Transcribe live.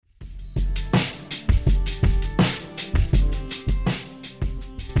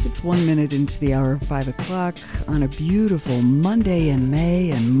It's 1 minute into the hour of 5 o'clock on a beautiful Monday in May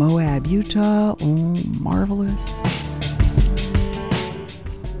in Moab, Utah. Oh, marvelous.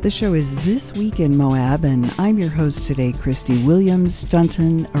 The show is This Week in Moab, and I'm your host today, Christy Williams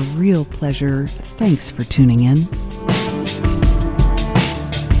Dunton. A real pleasure. Thanks for tuning in.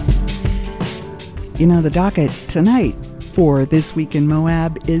 You know, the docket tonight for This Week in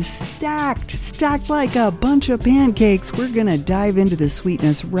Moab is stacked like a bunch of pancakes. We're going to dive into the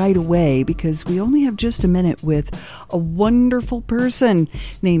sweetness right away because we only have just a minute with a wonderful person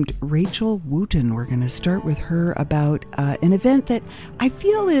named Rachel Wooten. We're going to start with her about an event that I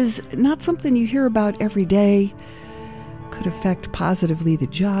feel is not something you hear about every day. Could affect positively the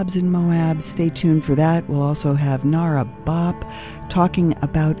jobs in Moab. Stay tuned for that. We'll also have Nara Bopp talking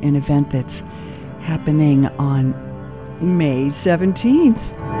about an event that's happening on May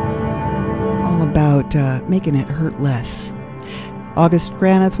 17th, all about making it hurt less. August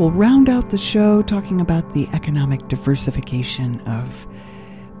Granath will round out the show talking about the economic diversification of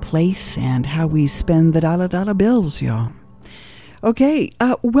place and how we spend the dollar bills, y'all. Okay,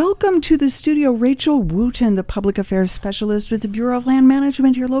 welcome to the studio, Rachel Wooten, the Public Affairs Specialist with the Bureau of Land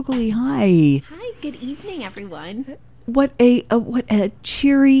Management here locally. Hi. Hi, good evening, everyone. What a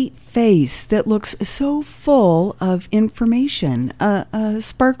cheery face that looks so full of information. A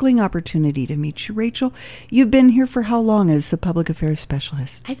sparkling opportunity to meet you, Rachel. You've been here for how long as the Public Affairs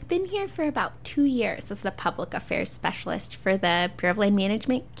Specialist? I've been here for about 2 years as the Public Affairs Specialist for the Bureau of Land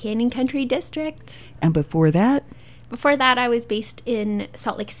Management Canyon Country District. And before that? Before that, I was based in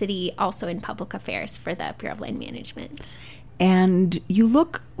Salt Lake City, also in Public Affairs for the Bureau of Land Management. And you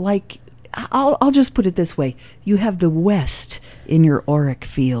look like... I'll just put it this way. You have the West in your auric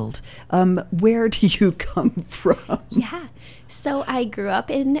field. Where do you come from? Yeah. So I grew up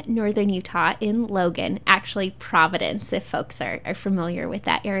in northern Utah in Logan, actually Providence, if folks are familiar with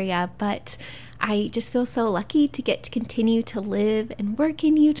that area. But I just feel so lucky to get to continue to live and work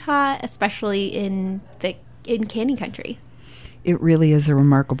in Utah, especially in Canyon Country. It really is a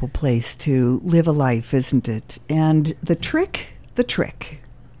remarkable place to live a life, isn't it? And the trick,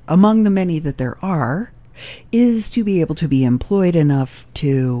 among the many that there are, is to be able to be employed enough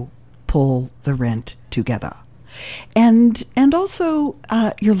to pull the rent together. And also,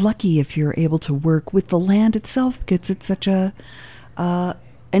 you're lucky if you're able to work with the land itself because it's such an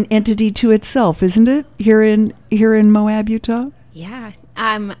entity to itself, isn't it? Here in Moab, Utah. Yeah.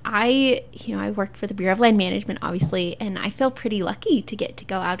 I work for the Bureau of Land Management, obviously, and I feel pretty lucky to get to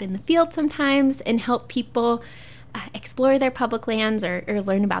go out in the field sometimes and help people explore their public lands or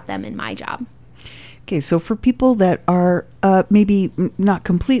learn about them in my job. Okay, so for people that are maybe not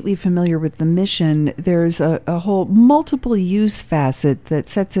completely familiar with the mission, there's a whole multiple use facet that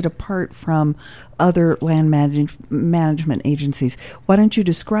sets it apart from other land management agencies. Why don't you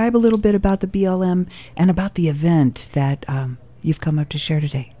describe a little bit about the BLM and about the event that you've come up to share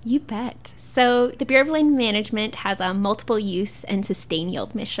today? You bet. So the Bureau of Land Management has a multiple use and sustain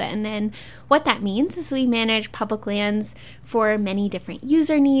yield mission. And what that means is we manage public lands for many different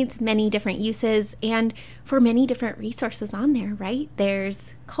user needs, many different uses, and for many different resources on there, right?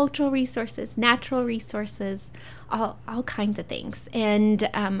 There's cultural resources, natural resources, all kinds of things. And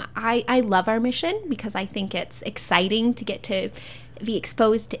I love our mission because I think it's exciting to get to be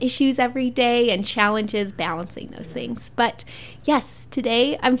exposed to issues every day and challenges balancing those things. But yes,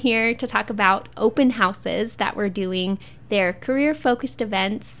 today I'm here to talk about open houses that we're doing. They're career-focused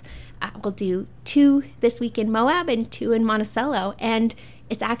events. We'll do 2 this week in Moab and 2 in Monticello. And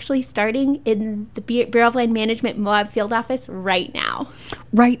it's actually starting in the Bureau of Land Management Moab Field Office right now.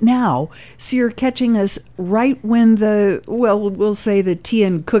 Right now? So you're catching us right when we'll say the tea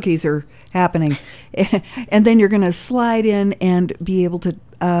and cookies are happening. And then you're going to slide in and be able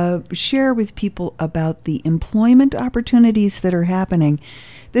to share with people about the employment opportunities that are happening.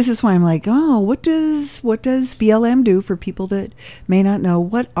 This is why I'm like, what does BLM do for people that may not know?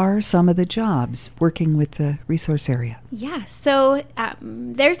 What are some of the jobs working with the resource area? Yeah, so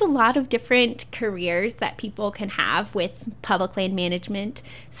there's a lot of different careers that people can have with public land management.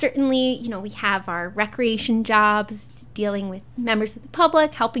 Certainly, we have our recreation jobs, dealing with members of the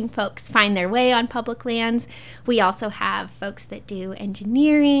public, helping folks find their way on public lands. We also have folks that do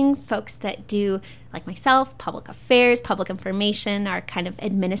engineering, folks that do, like myself, public affairs, public information, our kind of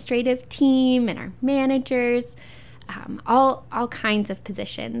administrative team, and our managers, all kinds of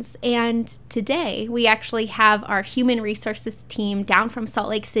positions. And today we actually have our human resources team down from Salt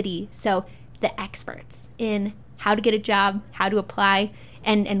Lake City, so the experts in how to get a job, how to apply,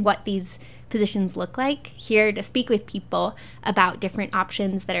 and what these positions look like, here to speak with people about different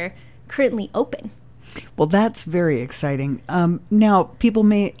options that are currently open. Well, that's very exciting. Now, people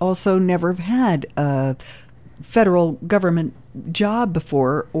may also never have had a federal government job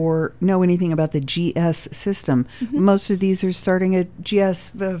before or know anything about the GS system. Mm-hmm. Most of these are starting at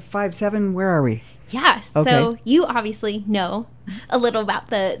GS 5.7. Where are we? Yes. Okay. So you obviously know a little about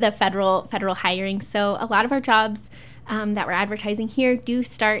the federal hiring. So a lot of our jobs that we're advertising here do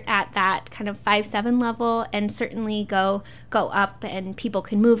start at that kind of 5.7 level and certainly go up, and people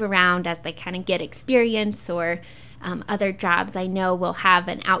can move around as they kind of get experience. Or other jobs I know will have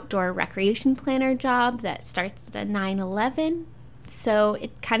an outdoor recreation planner job that starts at a 9.11. So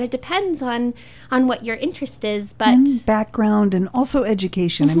it kind of depends on what your interest is, but and background and also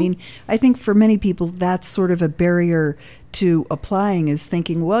education. Mm-hmm. I mean, I think for many people that's sort of a barrier to applying, is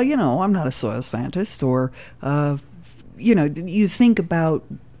thinking, well, I'm not a soil scientist, or you think about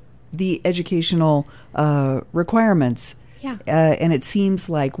the educational requirements. Yeah. And it seems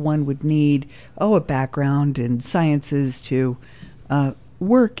like one would need, a background in sciences to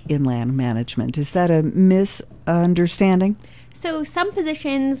work in land management. Is that a misunderstanding? So some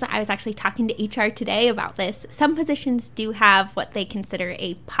positions, I was actually talking to HR today about this, some positions do have what they consider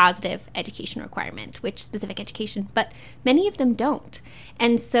a positive education requirement, which specific education, but many of them don't.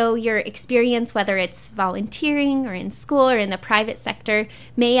 And so your experience, whether it's volunteering or in school or in the private sector,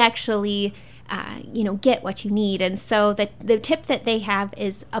 may actually get what you need. And so the tip that they have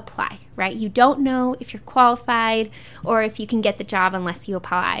is apply, right? You don't know if you're qualified or if you can get the job unless you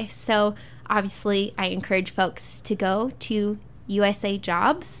apply. So obviously, I encourage folks to go to USA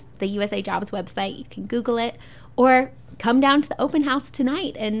Jobs, the USA Jobs website. You can Google it, or come down to the open house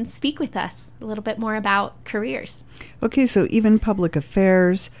tonight and speak with us a little bit more about careers. Okay, so even public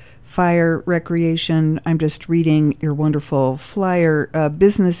affairs, fire, recreation, I'm just reading your wonderful flyer,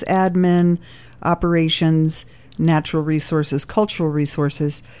 business admin, operations, natural resources, cultural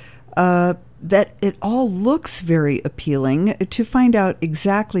resources, that it all looks very appealing. To find out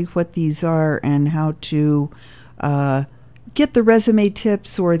exactly what these are and how to get the resume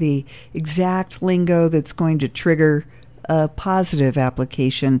tips or the exact lingo that's going to trigger a positive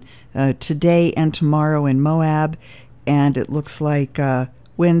application today and tomorrow in Moab, and it looks like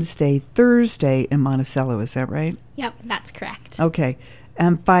Wednesday, Thursday in Monticello. Is that right? Yep, that's correct. Okay,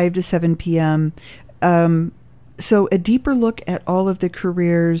 5 to 7 p.m. So a deeper look at all of the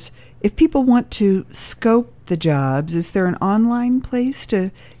careers. If people want to scope the jobs, is there an online place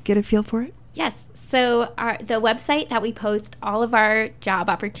to get a feel for it? Yes. So the website that we post all of our job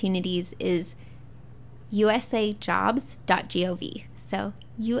opportunities is usajobs.gov. So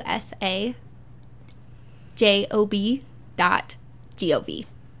usajobs.gov.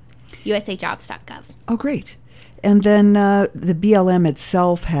 usajobs.gov. Oh, great. And then the BLM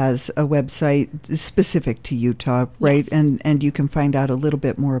itself has a website specific to Utah, right? Yes. And you can find out a little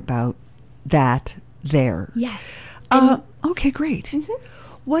bit more about that there. Yes. Okay, great. Mm-hmm.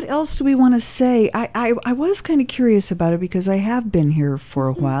 What else do we want to say? I was kind of curious about it because I have been here for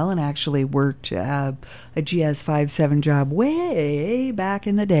a while and actually worked a GS 5.7 job way back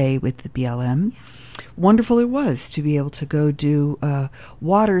in the day with the BLM. Wonderful it was to be able to go do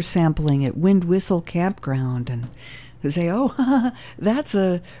water sampling at Wind Whistle Campground and say, oh, that's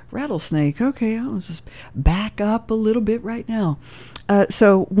a rattlesnake. Okay, I'll just back up a little bit right now.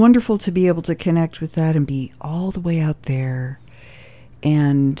 So wonderful to be able to connect with that and be all the way out there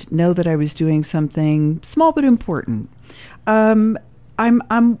and know that I was doing something small but important. I'm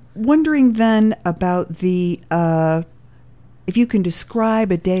wondering then about the if you can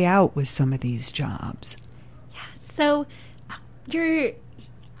describe a day out with some of these jobs. Yeah, so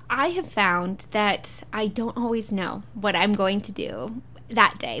I have found that I don't always know what I'm going to do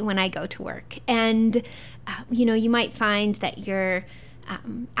that day when I go to work. And, you might find that you're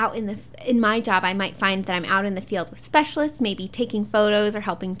out in my job, I might find that I'm out in the field with specialists, maybe taking photos or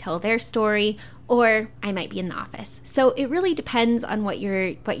helping tell their story, or I might be in the office. So it really depends on what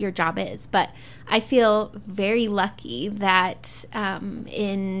your job is. But I feel very lucky that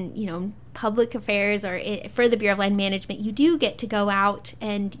in public affairs or for the Bureau of Land Management, you do get to go out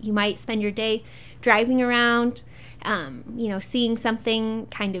and you might spend your day driving around, seeing something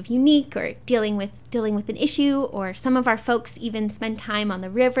kind of unique or dealing with an issue, or some of our folks even spend time on the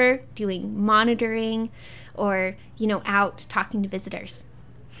river doing monitoring or, out talking to visitors.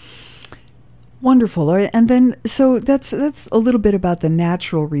 Wonderful. And then, so that's a little bit about the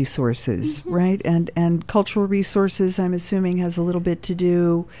natural resources, mm-hmm. right? And cultural resources, I'm assuming, has a little bit to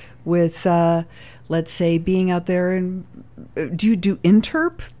do with, let's say, being out there. And do you do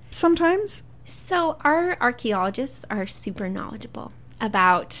interp sometimes? So our archaeologists are super knowledgeable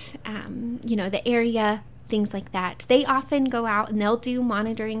about, the area, things like that. They often go out and they'll do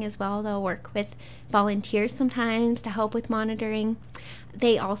monitoring as well. They'll work with volunteers sometimes to help with monitoring.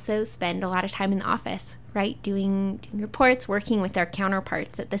 They also spend a lot of time in the office, right, doing reports, working with their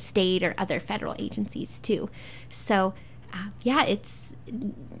counterparts at the state or other federal agencies too. So, it's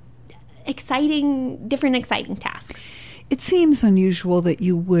different exciting tasks. It seems unusual that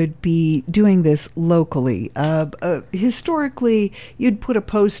you would be doing this locally. Historically, you'd put a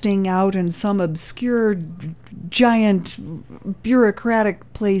posting out in some obscure, giant,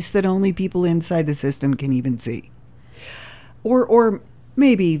 bureaucratic place that only people inside the system can even see. Or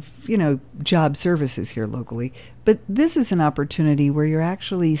maybe, job services here locally. But this is an opportunity where you're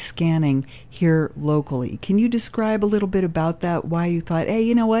actually scanning here locally. Can you describe a little bit about that, why you thought, hey,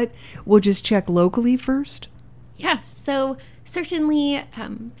 you know what, we'll just check locally first? Yes, so certainly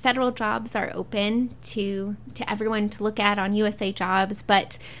federal jobs are open to everyone to look at on USA Jobs,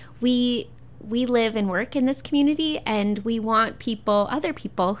 but we live and work in this community, and we want other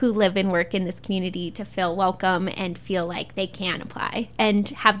people who live and work in this community to feel welcome and feel like they can apply and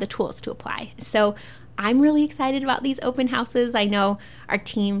have the tools to apply. So I'm really excited about these open houses. I know our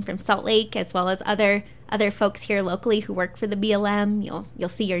team from Salt Lake, as well as other folks here locally who work for the BLM. You'll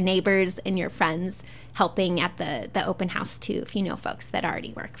see your neighbors and your friends helping at the open house too, if you know folks that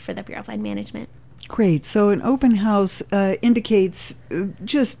already work for the Bureau of Land Management. Great. So an open house indicates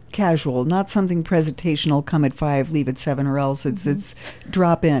just casual, not something presentational, come at 5, leave at 7, or else it's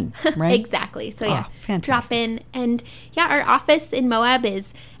drop in, right? Exactly. So fantastic. Drop in. And our office in Moab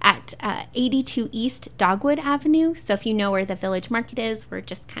is at 82 East Dogwood Avenue. So if you know where the Village Market is, we're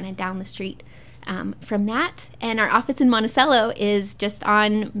just kind of down the street from that. And our office in Monticello is just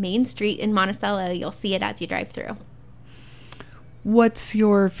on Main Street in Monticello. You'll see it as you drive through. What's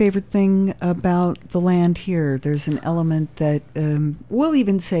your favorite thing about the land here? There's an element that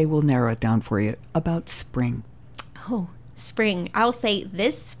we'll narrow it down for you, about spring. Oh, spring. I'll say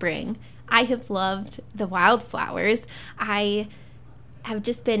this spring, I have loved the wildflowers. I have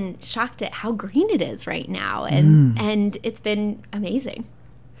just been shocked at how green it is right now, and it's been amazing.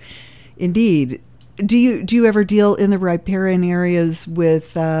 Indeed. Do you ever deal in the riparian areas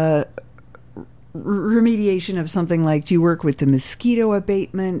with remediation of something like? Do you work with the mosquito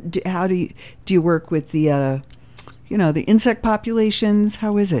abatement? How do you work with the the insect populations?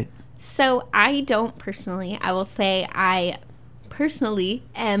 How is it? So I don't personally. I will say I personally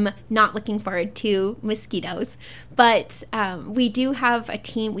am not looking forward to mosquitoes, but we do have a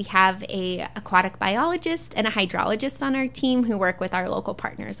team. We have a aquatic biologist and a hydrologist on our team who work with our local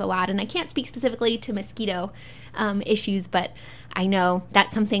partners a lot. And I can't speak specifically to mosquito issues, but I know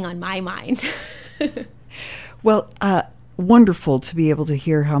that's something on my mind. Well, wonderful to be able to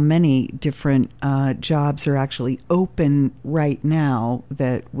hear how many different jobs are actually open right now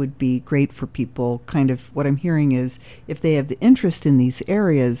that would be great for people. Kind of what I'm hearing is, if they have the interest in these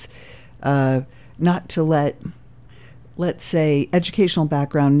areas, not to let's say, educational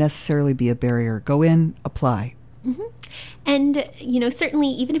background necessarily be a barrier. Go in, apply. Mm-hmm. And, certainly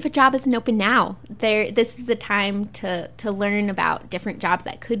even if a job isn't open now, this is a time to learn about different jobs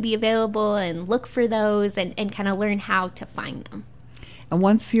that could be available and look for those and kind of learn how to find them. And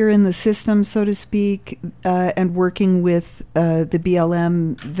once you're in the system, so to speak, and working with the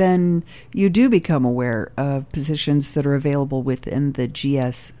BLM, then you do become aware of positions that are available within the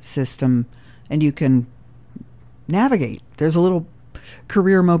GS system, and you can navigate. There's a little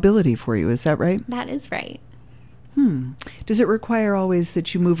career mobility for you. Is that right? That is right. Does it require always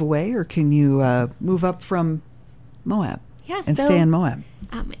that you move away, or can you move up from Moab and stay in Moab?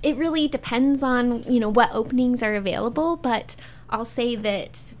 It really depends on, what openings are available, but I'll say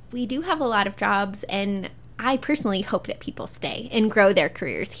that we do have a lot of jobs, and I personally hope that people stay and grow their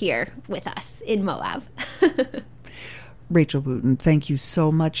careers here with us in Moab. Rachel Wooten, thank you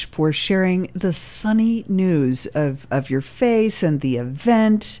so much for sharing the sunny news of your face and the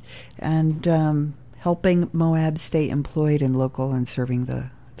event, and helping Moab stay employed and local and serving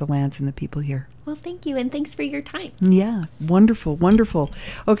the lands and the people here. Well, thank you, and thanks for your time. Yeah, wonderful, wonderful.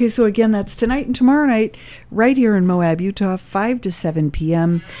 Okay, so again, that's tonight and tomorrow night, right here in Moab, Utah, 5 to 7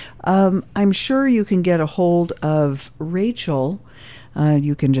 p.m. I'm sure you can get a hold of Rachel.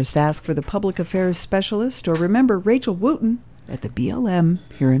 You can just ask for the public affairs specialist, or remember Rachel Wooten at the BLM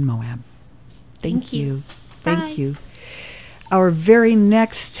here in Moab. Thank you. Thank you. Our very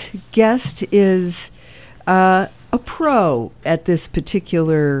next guest is a pro at this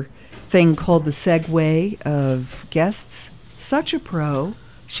particular thing called the segue of guests. Such a pro,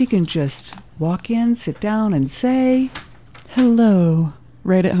 she can just walk in, sit down, and say, hello,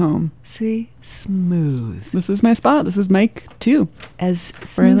 right at home. See? Smooth. This is my spot. This is mic 2. As where I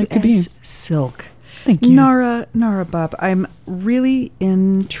smooth like to as be. Silk. Thank you. Nara, Bopp, I'm really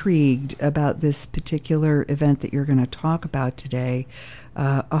intrigued about this particular event that you're going to talk about today,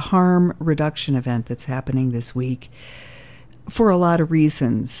 a harm reduction event that's happening this week for a lot of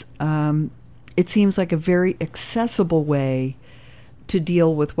reasons. It seems like a very accessible way to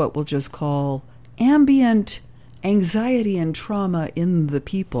deal with what we'll just call ambient anxiety and trauma in the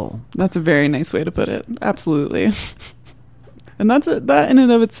people. That's a very nice way to put it. Absolutely. And that in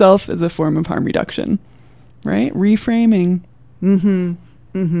and of itself is a form of harm reduction, right? Reframing. Mm-hmm.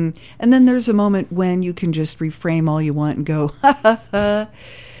 Mm-hmm. And then there's a moment when you can just reframe all you want and go, ha ha ha,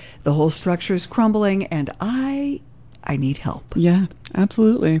 the whole structure is crumbling and I need help. Yeah,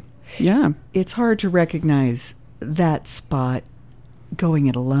 absolutely. Yeah. It's hard to recognize that spot going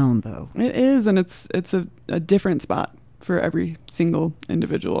it alone, though. It is, and it's a different spot for every single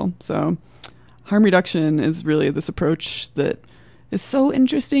individual. So harm reduction is really this approach that is so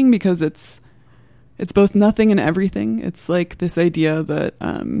interesting because it's both nothing and everything. It's like this idea that,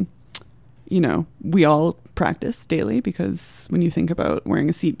 we all practice daily, because when you think about wearing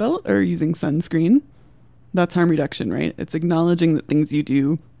a seatbelt or using sunscreen, that's harm reduction, right? It's acknowledging that things you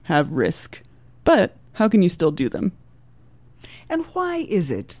do have risk, but how can you still do them? And why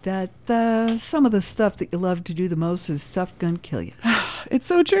is it that some of the stuff that you love to do the most is stuff going to kill you? It's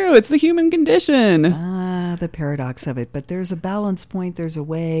so true. It's the human condition. The paradox of it. But there's a balance point. There's a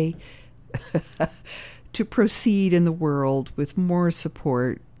way to proceed in the world with more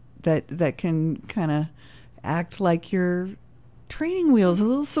support that can kind of act like your training wheels, a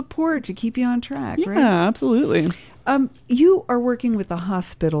little support to keep you on track, right? Yeah, absolutely. You are working with a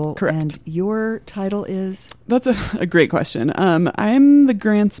hospital. Correct. And your title is? That's a great question. I'm the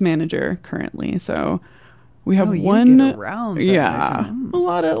grants manager currently, so we have you get around that, yeah, Rachel.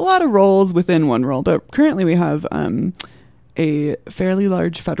 a lot of roles within one role, but currently we have a fairly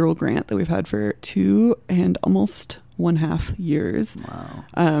large federal grant that we've had for 2 and almost 1.5 years. Wow.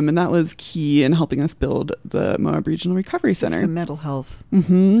 And that was key in helping us build the Moab Regional Recovery Center. It's the mental health.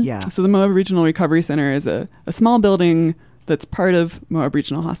 Mm-hmm. Yeah. So the Moab Regional Recovery Center is a small building that's part of Moab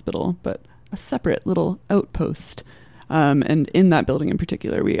Regional Hospital, but a separate little outpost. And in that building in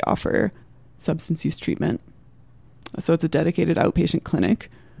particular, we offer substance use treatment. So it's a dedicated outpatient clinic.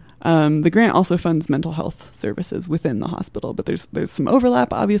 The grant also funds mental health services within the hospital, but there's some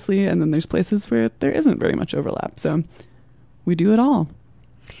overlap, obviously, and then there's places where there isn't very much overlap. So we do it all.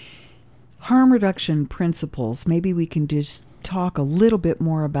 Harm reduction principles. Maybe we can just talk a little bit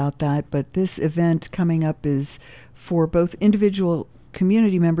more about that, but this event coming up is for both individual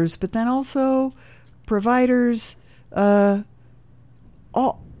community members, but then also providers, all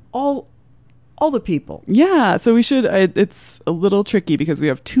the people. Yeah, so we should, it's a little tricky because we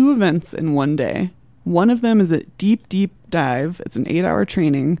have 2 events in one day. One of them is a deep dive. It's an 8-hour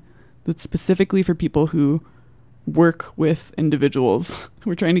training that's specifically for people who work with individuals.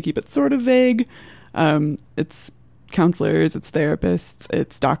 We're trying to keep it sort of vague. It's counselors, it's therapists,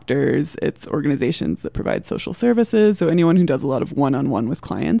 it's doctors, it's organizations that provide social services. So anyone who does a lot of one-on-one with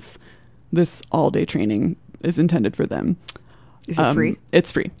clients, this all-day training is intended for them. Is it free?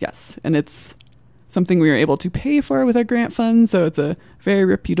 It's free, yes. And it's something we were able to pay for with our grant funds. So it's a very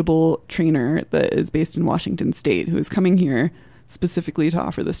reputable trainer that is based in Washington State who is coming here specifically to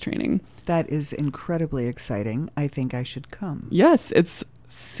offer this training. That is incredibly exciting. I think I should come. Yes, it's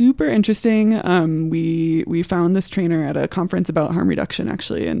super interesting. We found this trainer at a conference about harm reduction,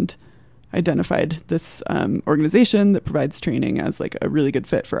 actually, and identified this organization that provides training as like a really good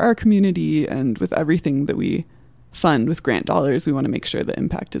fit for our community. And with everything that we fund with grant dollars, we want to make sure the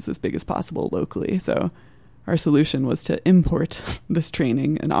impact is as big as possible locally. So our solution was to import this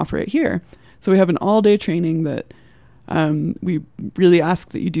training and offer it here. So we have an all-day training that we really ask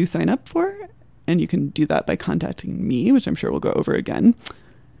that you do sign up for, and you can do that by contacting me, which I'm sure we'll go over again.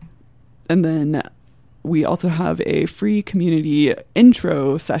 And then we also have a free community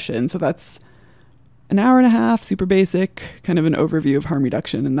intro session. So that's an hour and a half, super basic, kind of an overview of harm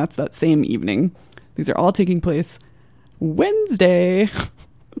reduction. And that's that same evening. These are all taking place Wednesday.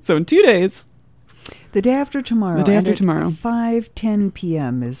 So in 2 days. The day after tomorrow. The day after tomorrow. 5:10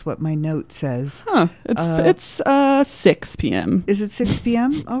 p.m. is what my note says. Huh. It's 6 p.m. Is it 6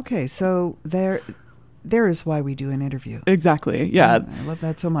 p.m.? Okay, so there is why we do an interview. Exactly. Yeah. I love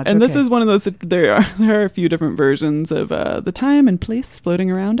that so much. And okay. this is one of those, there are a few different versions of the time and place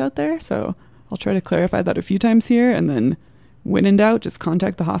floating around out there. So I'll try to clarify that a few times here, and then when in doubt, just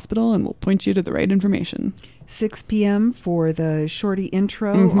contact the hospital and we'll point you to the right information. 6 p.m. for the shorty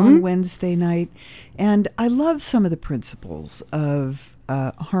intro on Wednesday night. And I love some of the principles of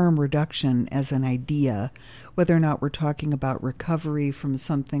harm reduction as an idea, whether or not we're talking about recovery from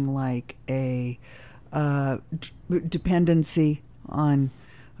something like a dependency on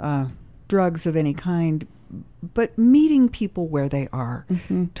drugs of any kind, but meeting people where they are.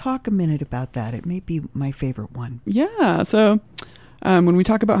 Talk a minute about that. It may be my favorite one. Yeah. So when we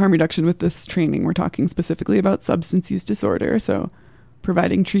talk about harm reduction with this training, we're talking specifically about substance use disorder. So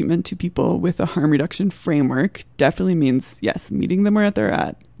providing treatment to people with a harm reduction framework definitely means, yes, meeting them where they're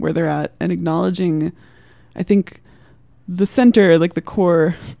at, and acknowledging, I think the center, like the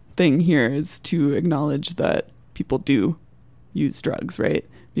core thing here is to acknowledge that people do use drugs, right?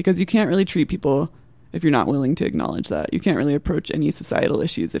 Because you can't really treat people if you're not willing to acknowledge that. You can't really approach any societal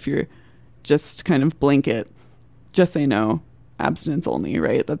issues if you're just kind of blanket, just say no, abstinence only,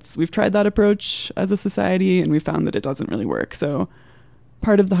 right? We've tried that approach as a society and we found that it doesn't really work. So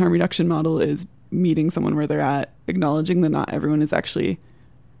part of the harm reduction model is meeting someone where they're at, acknowledging that not everyone is actually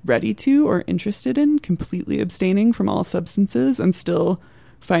ready to or interested in completely abstaining from all substances, and still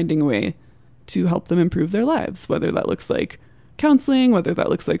finding a way to help them improve their lives, whether that looks like counseling, whether that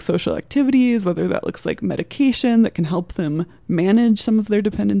looks like social activities, whether that looks like medication that can help them manage some of their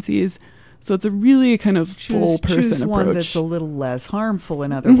dependencies. So it's a really kind of full person choose approach. One that's a little less harmful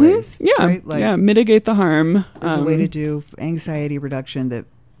in other ways. Yeah, right? yeah, mitigate the harm. There's a way to do anxiety reduction that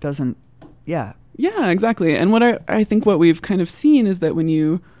doesn't, Yeah, exactly. And what I think what we've kind of seen is that when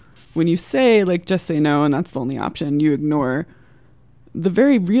you say, like, just say no and that's the only option, you ignore the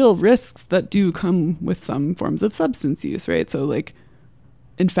very real risks that do come with some forms of substance use, right? So like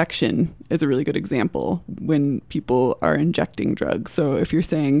infection is a really good example when people are injecting drugs. So if you're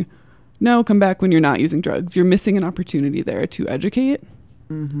saying, no, come back when you're not using drugs, you're missing an opportunity there to educate,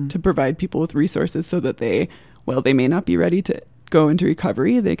 to provide people with resources so that they may not be ready to go into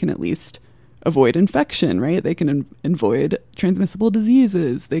recovery, they can at least avoid infection, right? They can avoid transmissible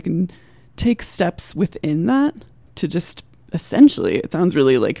diseases. They can take steps within that to just essentially, it sounds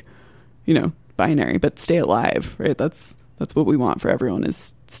really like, binary, but stay alive, right? That's what we want for everyone,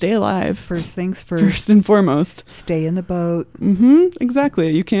 is stay alive. First things first. First and foremost. Stay in the boat.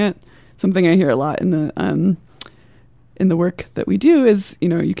 Exactly. You can't, something I hear a lot in the work that we do is,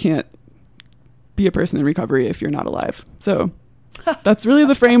 you can't be a person in recovery if you're not alive. So that's really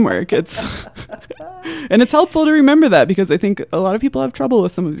the framework. And it's helpful to remember that, because I think a lot of people have trouble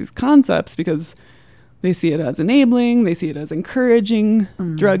with some of these concepts because they see it as enabling, they see it as encouraging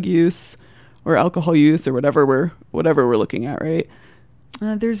drug use or alcohol use or whatever we're looking at, right?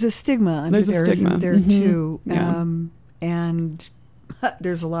 There's a stigma under there, isn't there, too? Yeah. And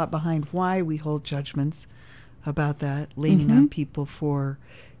there's a lot behind why we hold judgments about that, leaning on people for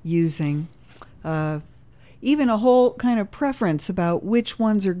using. Even a whole kind of preference about which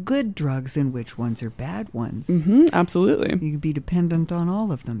ones are good drugs and which ones are bad ones. Absolutely. You can be dependent on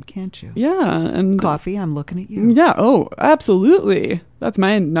all of them, can't you? Yeah. And coffee, I'm looking at you. Yeah. Oh, absolutely. That's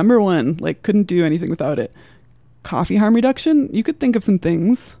my number one. Like, couldn't do anything without it. Coffee harm reduction. You could think of some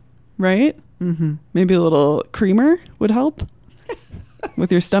things, right? Maybe a little creamer would help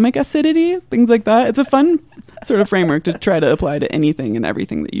with your stomach acidity, things like that. It's a fun sort of framework to try to apply to anything and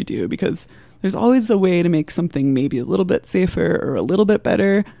everything that you do, because there's always a way to make something maybe a little bit safer or a little bit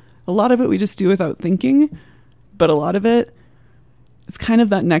better. A lot of it we just do without thinking, but a lot of it, it's kind of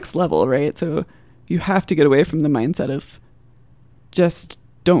that next level, right? So you have to get away from the mindset of just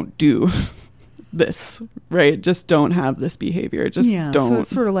don't do this, right? Just don't have this behavior. Just don't. So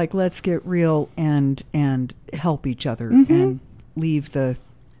it's sort of like, let's get real and help each other and leave the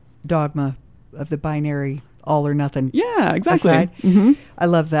dogma of the binary all or nothing. Yeah, exactly. I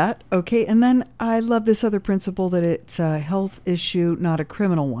love that. Okay, and then I love this other principle that it's a health issue, not a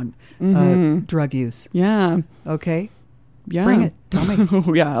criminal one. Drug use. Yeah. Okay. Yeah. Bring it. Tell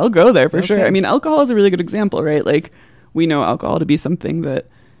me. Yeah, I'll go there for sure. Okay. I mean, alcohol is a really good example, right? Like, we know alcohol to be something that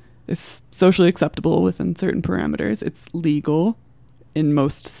is socially acceptable within certain parameters. It's legal in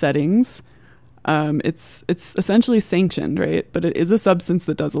most settings. It's essentially sanctioned, right? But it is a substance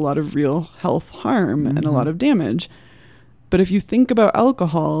that does a lot of real health harm and a lot of damage. But if you think about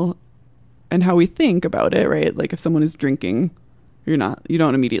alcohol and how we think about it, right? Like, if someone is drinking, you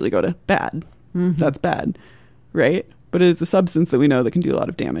don't immediately go to bad. That's bad, right? But it is a substance that we know that can do a lot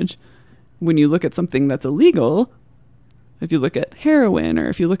of damage. When you look at something that's illegal, if you look at heroin or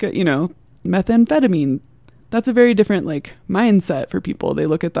if you look at, methamphetamine, that's a very different like mindset for people. They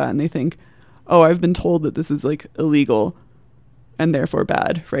look at that and they think, oh, I've been told that this is like illegal and therefore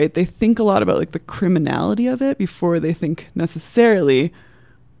bad, right? They think a lot about like the criminality of it before they think necessarily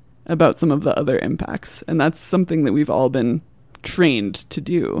about some of the other impacts. And that's something that we've all been trained to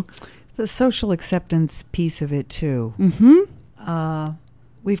do. The social acceptance piece of it too.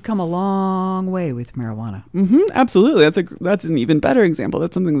 we've come a long way with marijuana. Absolutely. That's an even better example.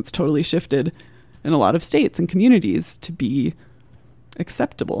 That's something that's totally shifted in a lot of states and communities to be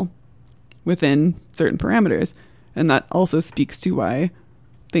acceptable within certain parameters. And that also speaks to why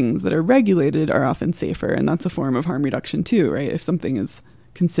things that are regulated are often safer. And that's a form of harm reduction too, right? If something is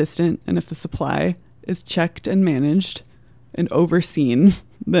consistent and if the supply is checked and managed and overseen,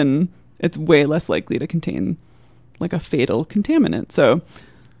 then it's way less likely to contain like a fatal contaminant. So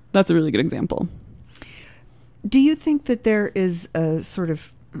that's a really good example. Do you think that there is a sort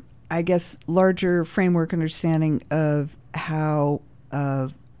of, I guess, larger framework understanding of how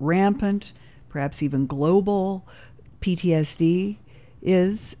rampant, perhaps even global PTSD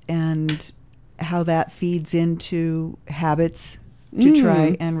is, and how that feeds into habits to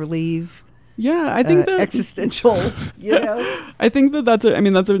try and relieve I think that existential, I think that that's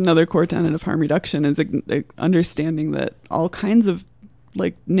another core tenet of harm reduction is understanding that all kinds of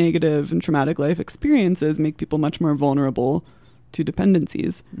like negative and traumatic life experiences make people much more vulnerable to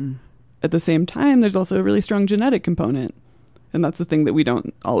dependencies. At the same time, there's also a really strong genetic component. And that's the thing that we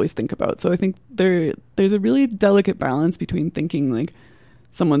don't always think about. So I think there's a really delicate balance between thinking like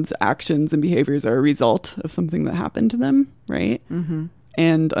someone's actions and behaviors are a result of something that happened to them, right?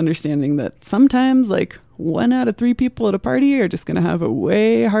 And understanding that sometimes like 1 out of 3 people at a party are just going to have a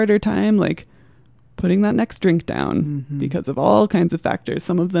way harder time like putting that next drink down because of all kinds of factors.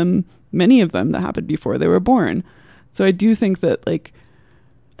 Some of them, many of them that happened before they were born. So I do think that like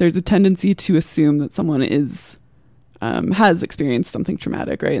there's a tendency to assume that someone is has experienced something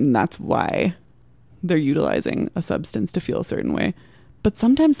traumatic, right? And that's why they're utilizing a substance to feel a certain way. But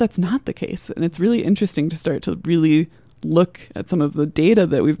sometimes that's not the case. And it's really interesting to start to really look at some of the data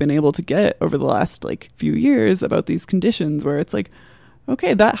that we've been able to get over the last like few years about these conditions where it's like,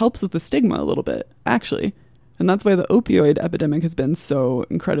 okay, that helps with the stigma a little bit, actually. And that's why the opioid epidemic has been so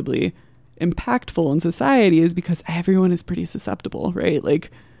incredibly impactful in society, is because everyone is pretty susceptible, right?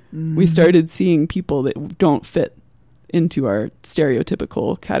 Like we started seeing people that don't fit into our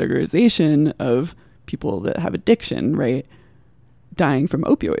stereotypical categorization of people that have addiction, right, dying from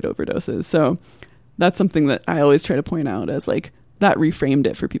opioid overdoses. So that's something that I always try to point out as like that reframed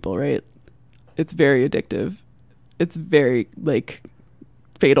it for people, right? It's very addictive. It's very like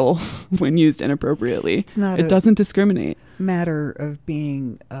fatal when used inappropriately. It's not. It doesn't discriminate. Matter of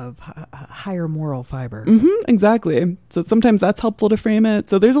being of higher moral fiber. Exactly. So sometimes that's helpful to frame it.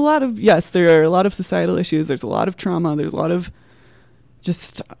 So there's a lot of, yes, there are a lot of societal issues. There's a lot of trauma. There's a lot of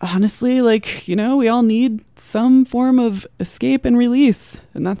just honestly, like, you know, we all need some form of escape and release.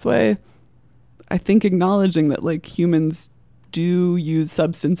 And that's why I think acknowledging that like humans do use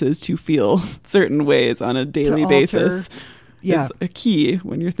substances to feel certain ways on a daily basis is a key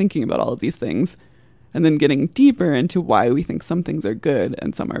when you're thinking about all of these things. And then getting deeper into why we think some things are good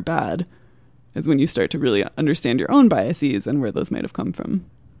and some are bad is when you start to really understand your own biases and where those might have come from.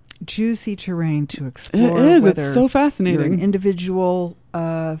 Juicy terrain to explore. It is. Whether it's so fascinating. you're an individual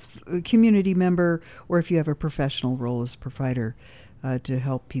community member or if you have a professional role as a provider to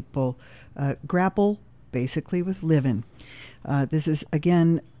help people grapple basically with living. This is,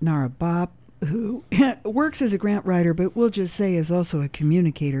 again, Nara Bopp, who works as a grant writer, but we'll just say is also a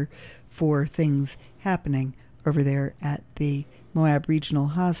communicator for things happening over there at the Moab Regional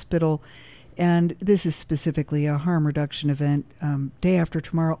Hospital. And this is specifically a harm reduction event day after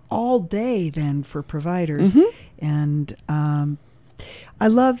tomorrow, all day then for providers. And I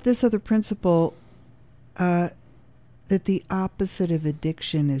love this other principle that the opposite of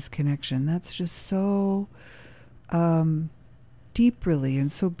addiction is connection. That's just so deep, really,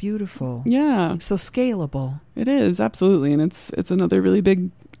 and so beautiful. Yeah. So scalable. It is, absolutely. And it's another really big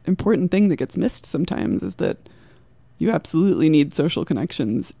important thing that gets missed sometimes is that you absolutely need social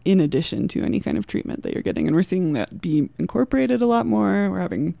connections in addition to any kind of treatment that you're getting. And we're seeing that be incorporated a lot more. We're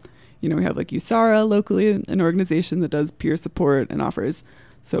having, we have like USARA locally, an organization that does peer support and offers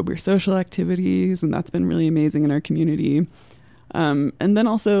sober social activities. And that's been really amazing in our community. And then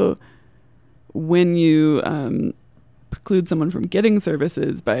also when you preclude someone from getting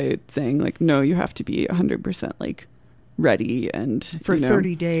services by saying like, no, you have to be 100% like ready and for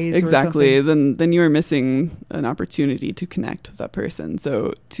 30 days exactly or something. then you are missing an opportunity to connect with that person.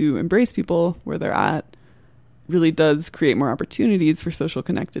 So to embrace people where they're at really does create more opportunities for social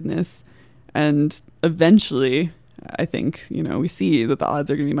connectedness, and eventually I think we see that the odds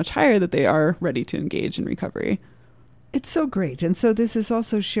are going to be much higher that they are ready to engage in recovery. It's so great. And so this is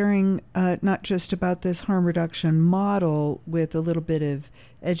also sharing not just about this harm reduction model with a little bit of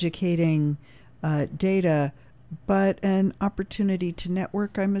educating data but an opportunity to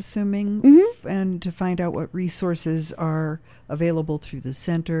network, I'm assuming, and to find out what resources are available through the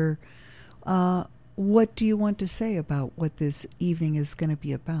center. What do you want to say about what this evening is going to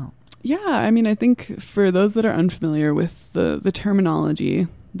be about? Yeah, I mean, I think for those that are unfamiliar with the terminology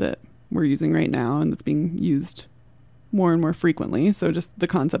that we're using right now and that's being used more and more frequently, so just the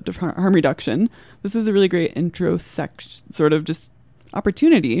concept of harm reduction, this is a really great sort of just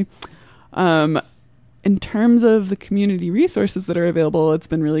opportunity. In terms of the community resources that are available, it's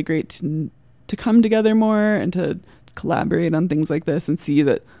been really great to come together more and to collaborate on things like this and see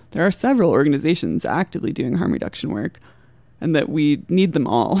that there are several organizations actively doing harm reduction work and that we need them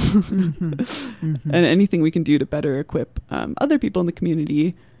all. And anything we can do to better equip other people in the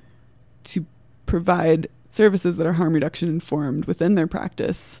community to provide services that are harm reduction informed within their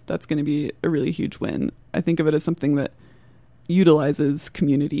practice, that's going to be a really huge win. I think of it as something that utilizes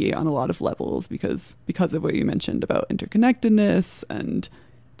community on a lot of levels because of what you mentioned about interconnectedness and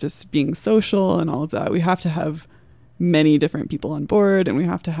just being social and all of that. We have to have many different people on board, and we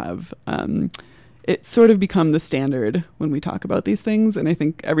have to have it sort of become the standard when we talk about these things. And I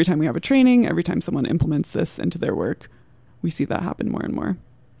think every time we have a training, every time someone implements this into their work, we see that happen more and more.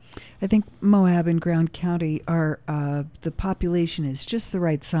 I think Moab and Brown County are, the population is just the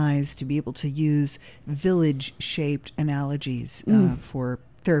right size to be able to use village-shaped analogies for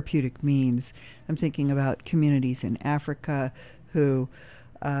therapeutic means. I'm thinking about communities in Africa who,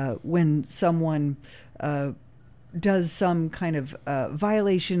 when someone does some kind of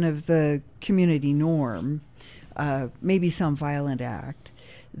violation of the community norm, maybe some violent act,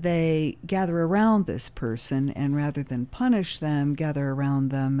 they gather around this person, and rather than punish them, gather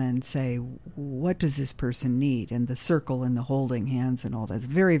around them and say, what does this person need? And the circle and the holding hands and all that's a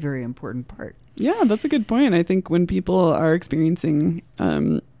very, very important part. Yeah, that's a good point. I think when people are experiencing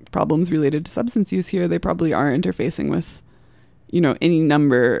problems related to substance use here, they probably are interfacing with, any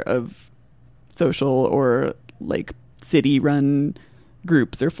number of social or like city-run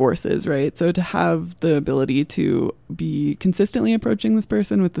groups or forces, right? So to have the ability to be consistently approaching this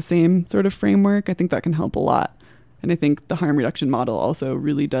person with the same sort of framework, I think that can help a lot. And I think the harm reduction model also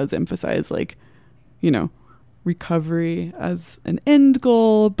really does emphasize recovery as an end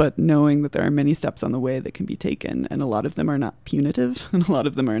goal, but knowing that there are many steps on the way that can be taken. And a lot of them are not punitive and a lot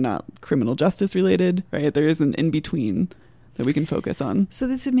of them are not criminal justice related, right? There is an in-between that we can focus on. So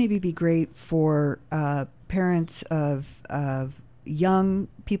this would maybe be great for parents of young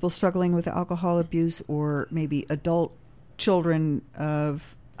people struggling with alcohol abuse, or maybe adult children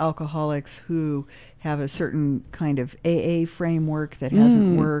of alcoholics who have a certain kind of AA framework that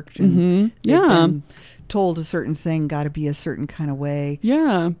hasn't worked, and they've been told a certain thing, got to be a certain kind of way.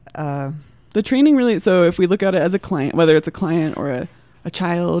 Yeah. The training really, so if we look at it as a client, whether it's a client or a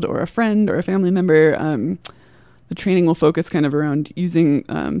child or a friend or a family member, the training will focus kind of around using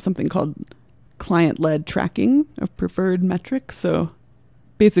something called client-led tracking of preferred metrics. So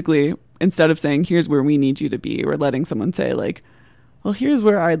basically, instead of saying, here's where we need you to be, we're letting someone say, like, well, here's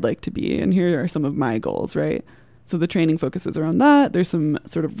where I'd like to be, and here are some of my goals, right? So the training focuses around that. There's some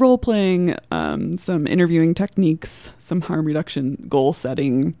sort of role-playing, some interviewing techniques, some harm reduction goal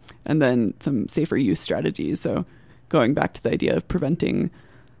setting, and then some safer use strategies. So going back to the idea of preventing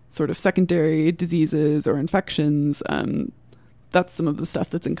sort of secondary diseases or infections, that's some of the stuff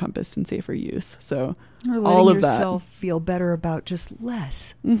that's encompassed in safer use. So all of that. Yourself feel better about just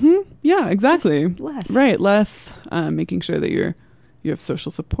less. Yeah, exactly. Just less. Right, less. Making sure that you have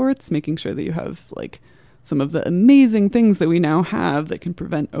social supports, making sure that you have like some of the amazing things that we now have that can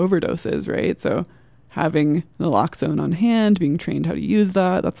prevent overdoses, right? So having naloxone on hand, being trained how to use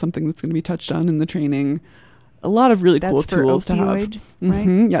that, that's something that's going to be touched on in the training. A lot of really cool tools to have.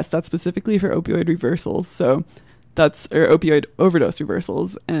 Right? Yes, that's specifically for opioid reversals. So or opioid overdose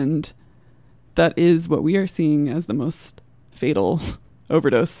reversals. And that is what we are seeing as the most fatal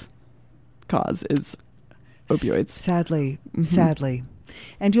overdose cause is opioids. Sadly.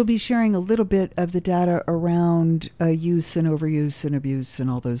 And you'll be sharing a little bit of the data around use and overuse and abuse and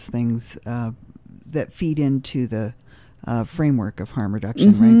all those things that feed into the framework of harm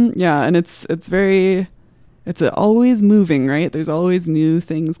reduction, right? Yeah, and it's always moving, right? There's always new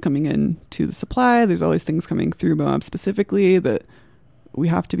things coming in to the supply. There's always things coming through Moab specifically that we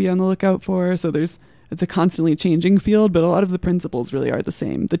have to be on the lookout for. So it's a constantly changing field, but a lot of the principles really are the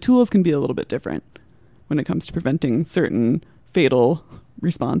same. The tools can be a little bit different when it comes to preventing certain fatal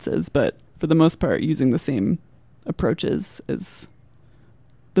responses, but for the most part, using the same approaches is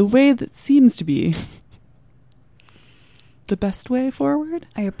the way that seems to be the best way forward.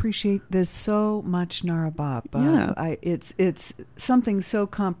 I appreciate this so much, Nara Bopp. Yeah. It's something so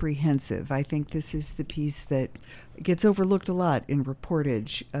comprehensive. I think this is the piece that gets overlooked a lot in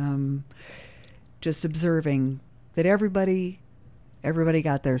reportage. Just observing that everybody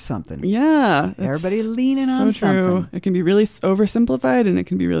got their something. Yeah. Everybody leaning on so true. something. It can be really oversimplified and it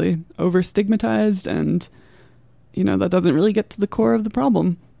can be really over-stigmatized, and, that doesn't really get to the core of the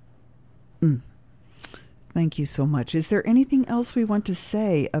problem. Thank you so much. Is there anything else we want to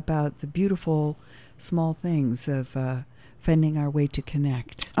say about the beautiful small things of finding our way to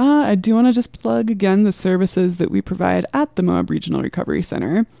connect? I do want to just plug again the services that we provide at the Moab Regional Recovery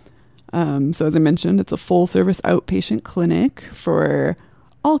Center. So as I mentioned, it's a full-service outpatient clinic for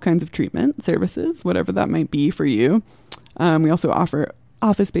all kinds of treatment services, whatever that might be for you. We also offer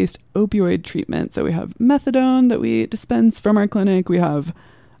office-based opioid treatment. So we have methadone that we dispense from our clinic. We have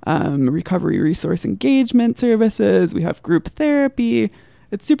recovery resource engagement services. We have group therapy.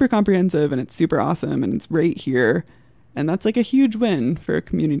 It's super comprehensive and it's super awesome, and it's right here. And that's like a huge win for a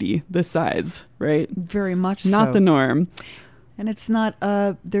community this size, right? Very much so. Not the norm. And it's not,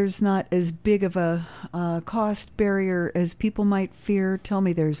 there's not as big of a cost barrier as people might fear. Tell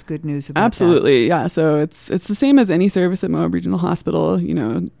me there's good news about Absolutely, yeah. So it's the same as any service at Moab Regional Hospital.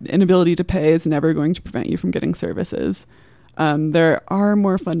 Inability to pay is never going to prevent you from getting services. There are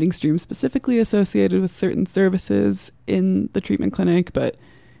more funding streams specifically associated with certain services in the treatment clinic, but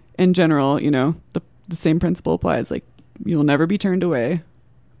in general, the same principle applies. Like, you'll never be turned away.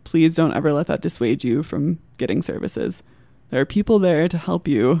 Please don't ever let that dissuade you from getting services. There are people there to help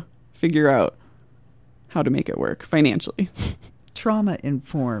you figure out how to make it work financially. Trauma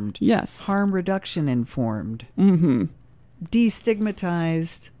informed. Yes. Harm reduction informed. Mm-hmm.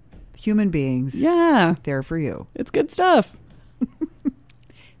 Destigmatized human beings. Yeah. There for you. It's good stuff.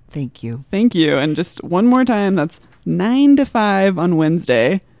 Thank you. Thank you. And just one more time, that's 9 to 5 on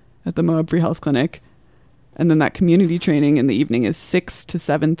Wednesday at the Moab Free Health Clinic. And then that community training in the evening is 6 to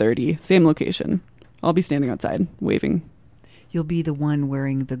 7:30. Same location. I'll be standing outside waving. You'll be the one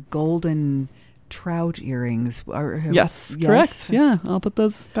wearing the golden trout earrings. Yes, correct. Yeah, I'll put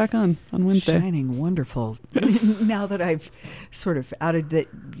those back on Wednesday. Shining wonderful. Now that I've sort of outed that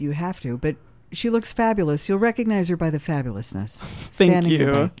you have to, but she looks fabulous. You'll recognize her by the fabulousness. Thank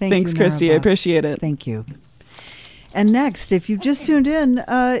you. Thanks, Christy. I appreciate it. Thank you. And next, if you've just tuned in,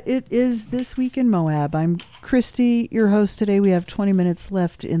 it is This Week in Moab. I'm Christy, your host today. We have 20 minutes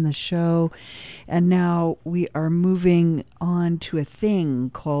left in the show. And now we are moving on to a thing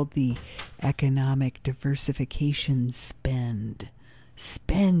called the economic diversification spend.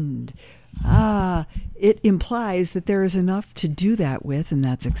 It implies that there is enough to do that with, and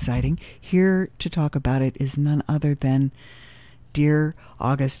that's exciting. Here to talk about it is none other than dear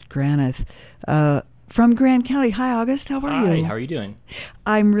August Granath from Grand County. Hi, August. How are you? Hi, how are you doing?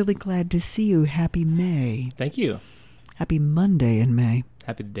 I'm really glad to see you. Happy May. Thank you. Happy Monday in May.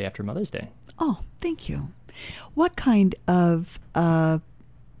 Happy the day after Mother's Day. Oh, thank you. What kind of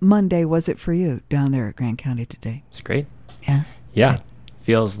Monday was it for you down there at Grand County today? It's great. Yeah? Yeah. Okay.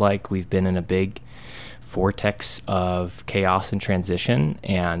 Feels like we've been in a big vortex of chaos and transition,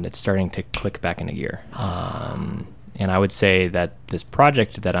 and it's starting to click back into gear. And I would say that this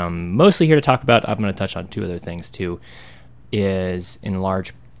project that I'm mostly here to talk about, I'm going to touch on two other things too, is in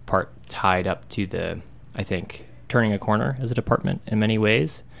large part tied up to I think, turning a corner as a department in many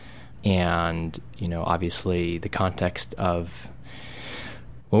ways. And, obviously the context of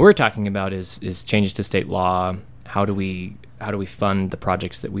what we're talking about is changes to state law. How do we fund the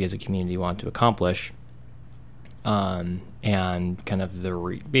projects that we as a community want to accomplish? And kind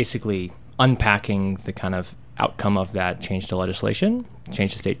of basically unpacking the kind of outcome of that change to legislation,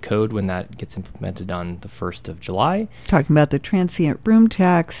 change to state code when that gets implemented on the 1st of July. Talking about the transient room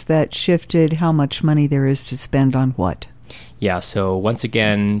tax that shifted how much money there is to spend on what? Yeah, so once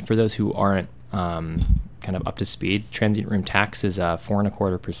again, for those who aren't kind of up to speed, transient room tax is a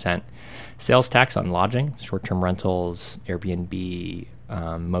 4.25% sales tax on lodging, short-term rentals, Airbnb,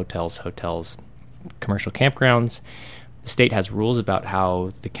 motels, hotels, commercial campgrounds. The state has rules about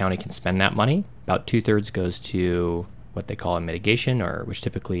how the county can spend that money. About 2/3 goes to what they call a mitigation, or which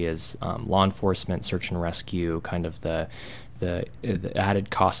typically is law enforcement, search and rescue, kind of the added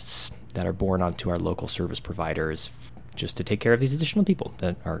costs that are borne onto our local service providers just to take care of these additional people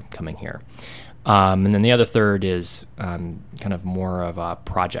that are coming here. And then the other third is kind of more of a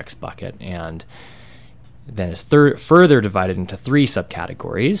projects bucket, and then it's further divided into 3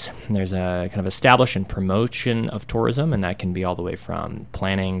 subcategories. There's a kind of establish and promotion of tourism, and that can be all the way from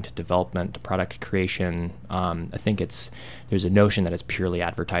planning to development to product creation. I think there's a notion that it's purely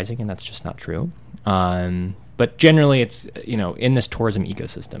advertising, and that's just not true. But But generally, it's, in this tourism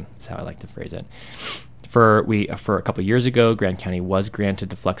ecosystem is how I like to phrase it. For a couple of years ago, Grand County was granted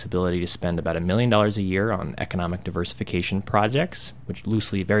the flexibility to spend about $1 million a year on economic diversification projects, which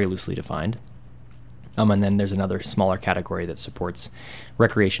very loosely defined. And then there's another smaller category that supports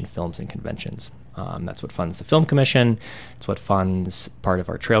recreation films and conventions. That's what funds the Film Commission. It's what funds part of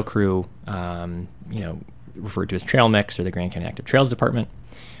our trail crew, referred to as Trail Mix or the Grand County Active Trails Department.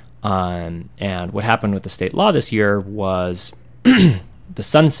 And what happened with the state law this year was the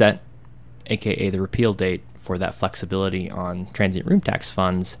sunset, aka the repeal date for that flexibility on transient room tax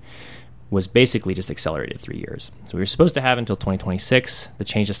funds, was basically just accelerated 3 years. So we were supposed to have until 2026. The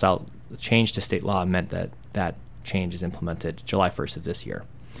change to state law meant that change is implemented July 1st of this year.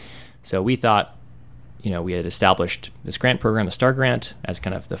 So we thought, we had established this grant program, the STAR grant, as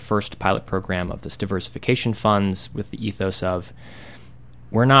kind of the first pilot program of this diversification funds, with the ethos of,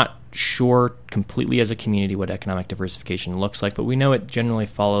 we're not sure completely as a community what economic diversification looks like, but we know it generally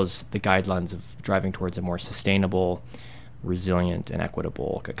follows the guidelines of driving towards a more sustainable, resilient, and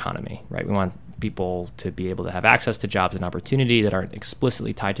equitable economy, right? We want people to be able to have access to jobs and opportunity that aren't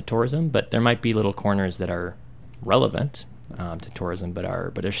explicitly tied to tourism, but there might be little corners that are relevant to tourism, but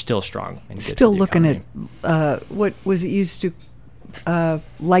are still strong. And still looking at what was it used to?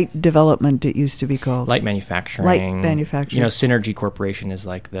 Light development, it used to be called. Light manufacturing. Synergy Corporation is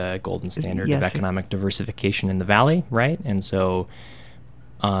like the golden standard of economic diversification in the Valley, right? And so,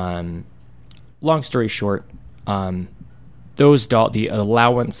 long story short, the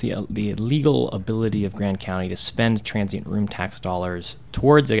legal ability of Grand County to spend transient room tax dollars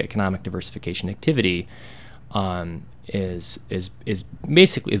towards economic diversification activity is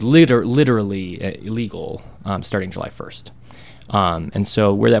literally illegal starting July 1st. And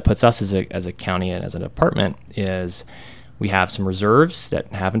so where that puts us as a county and as a department is we have some reserves that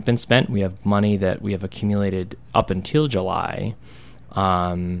haven't been spent. We have money that we have accumulated up until July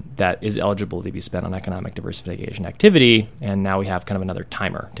that is eligible to be spent on economic diversification activity. And now we have kind of another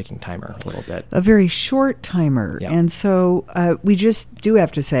ticking timer a little bit. A very short timer. Yeah. And so we just do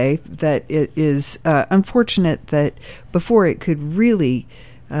have to say that it is unfortunate that before it could really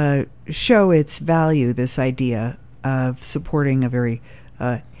show its value, this idea of supporting a very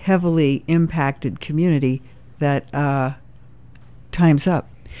heavily impacted community, that time's up.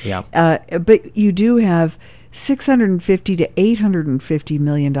 Yeah. But you do have $650 to $850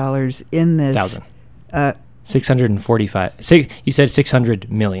 million in this. 645. You said 600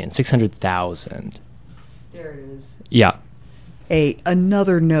 million. 600,000. There it is. Yeah.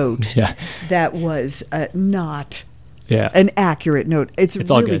 Another note yeah. that was not. Yeah. An accurate note. It's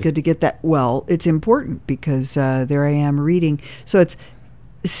really good to get that. Well, it's important because there I am reading. So it's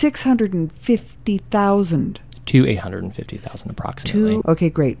 650,000 to 850,000 approximately. Okay,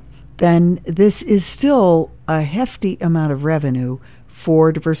 great. Then this is still a hefty amount of revenue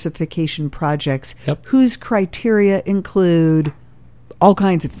for diversification projects, whose criteria include all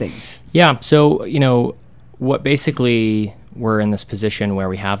kinds of things. Yeah. So, what basically we're in this position where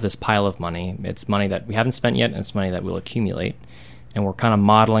we have this pile of money. It's money that we haven't spent yet, and it's money that will accumulate. And we're kind of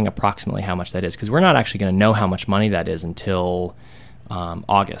modeling approximately how much that is, because we're not actually going to know how much money that is until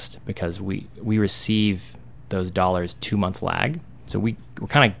August, because we receive those dollars 2-month lag. So we're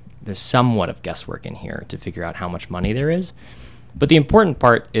kind of, there's somewhat of guesswork in here to figure out how much money there is. But the important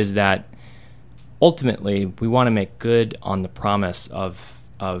part is that ultimately we want to make good on the promise of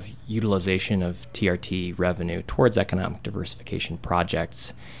utilization of TRT revenue towards economic diversification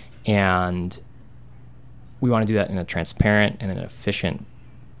projects. And we want to do that in a transparent and an efficient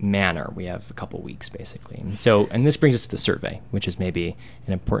manner. We have a couple weeks, basically. And this brings us to the survey, which is maybe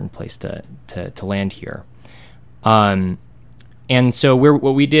an important place to land here. And so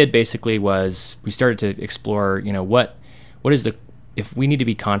what we did basically was we started to explore, what is if we need to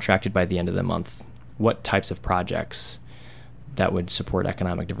be contracted by the end of the month, what types of projects that would support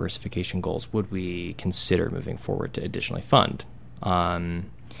economic diversification goals would we consider moving forward to additionally fund? There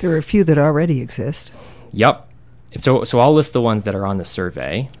are a few that already exist. Yep. So I'll list the ones that are on the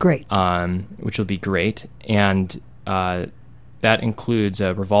survey. Great. Which will be great. And that includes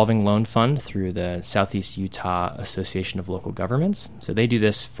a revolving loan fund through the Southeast Utah Association of Local Governments. So they do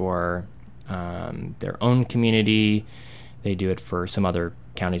this for their own community. They do it for some other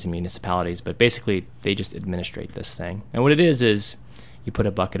counties and municipalities, but basically they just administrate this thing. And what it is you put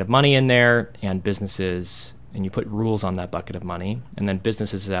a bucket of money in there, and you put rules on that bucket of money, and then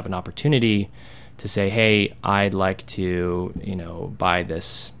businesses have an opportunity to say, hey, I'd like to, buy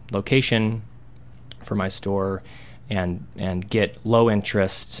this location for my store and get low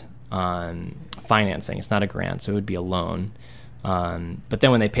interest financing. It's not a grant, so it would be a loan. But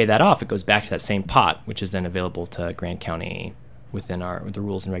then when they pay that off, it goes back to that same pot, which is then available to Grand County within the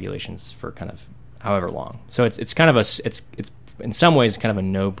rules and regulations for kind of however long. So it's kind of it's in some ways kind of a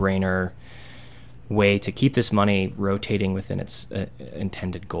no-brainer way to keep this money rotating within its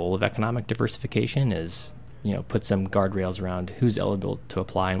intended goal of economic diversification is, put some guardrails around who's eligible to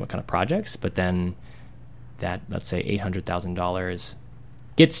apply and what kind of projects, but then that, let's say $800,000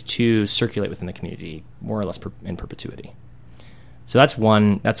 gets to circulate within the community more or less in perpetuity. So that's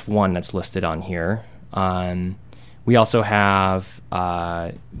one that's listed on here. We also have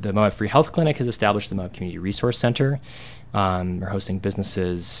the Moab Free Health Clinic has established the Moab Community Resource Center. We're hosting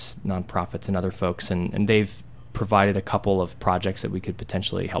businesses, nonprofits, and other folks, and they've provided a couple of projects that we could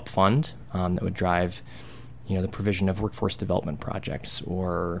potentially help fund that would drive, the provision of workforce development projects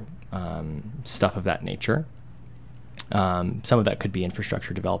or stuff of that nature. Some of that could be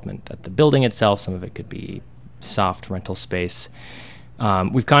infrastructure development at the building itself. Some of it could be soft rental space.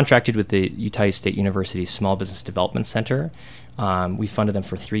 We've contracted with the Utah State University Small Business Development Center. We funded them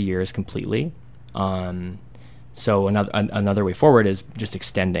for 3 years completely. So another way forward is just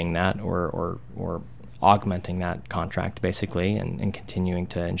extending that or augmenting that contract basically, and continuing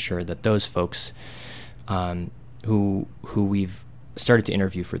to ensure that those folks who we've started to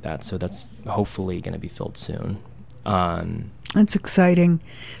interview for that. So that's hopefully going to be filled soon. That's exciting.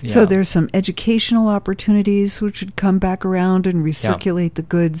 Yeah. So there's some educational opportunities which would come back around and recirculate the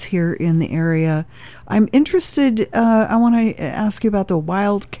goods here in the area. I'm interested, I want to ask you about the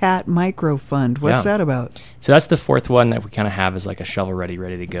Wildcat Micro Fund. What's that about? So that's the fourth one that we kind of have as like a shovel-ready,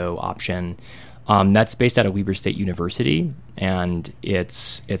 ready-to-go option. That's based out of Weber State University, and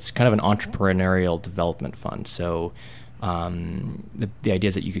it's kind of an entrepreneurial development fund. So the idea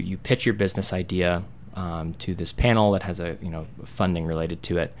is that you pitch your business idea to this panel that has a funding related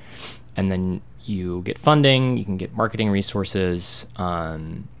to it, and then you get funding. You can get marketing resources,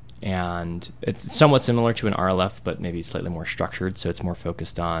 and it's somewhat similar to an RLF, but maybe slightly more structured. So it's more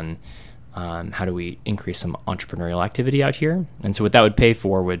focused on how do we increase some entrepreneurial activity out here. And so what that would pay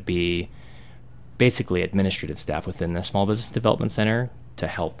for would be basically administrative staff within the Small Business Development Center to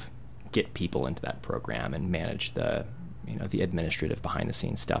help get people into that program and manage the administrative behind the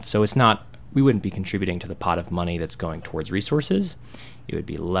scenes stuff. So it's not. We wouldn't be contributing to the pot of money that's going towards resources. It would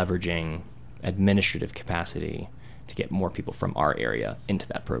be leveraging administrative capacity to get more people from our area into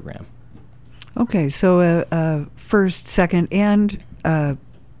that program. Okay, so first, second, and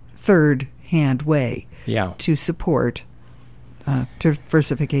third-hand way to support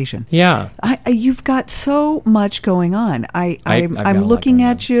diversification. Yeah. You've got so much going on. I'm looking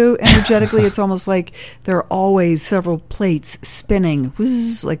at you energetically. It's almost like there are always several plates spinning,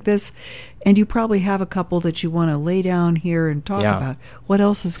 whizzz, like this. And you probably have a couple that you want to lay down here and talk about. What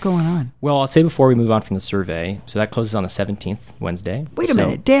else is going on? Well, I'll say before we move on from the survey, so that closes on the 17th, Wednesday. Wait a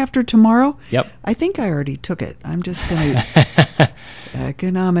minute, day after tomorrow? Yep. I think I already took it. I'm just going to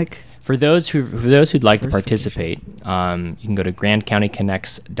economic. For those who'd like to participate, you can go to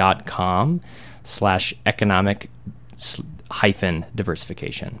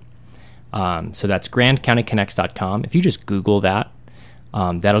grandcountyconnects.com/economic-diversification. So that's grandcountyconnects.com. If you just Google that,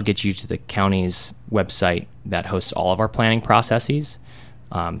 that'll get you to the county's website that hosts all of our planning processes.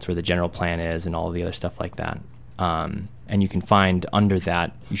 It's where the general plan is and all of the other stuff like that. And you can find under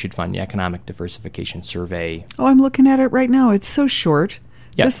that, you should find the Economic Diversification Survey. Oh, I'm looking at it right now. It's so short.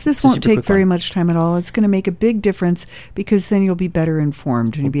 Yep. This won't take very much time at all. It's going to make a big difference because then you'll be better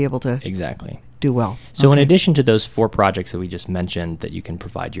informed and you'll be able to do well. So in addition to those 4 projects that we just mentioned that you can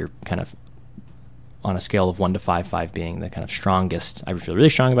provide your kind of on a scale of 1 to 5, 5 being the kind of strongest, I feel really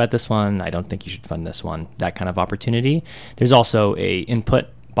strong about this one, I don't think you should fund this one, that kind of opportunity. There's also a input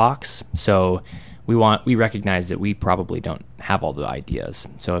box. So we recognize that we probably don't have all the ideas.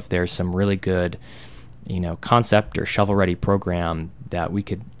 So if there's some really good, concept or shovel-ready program that we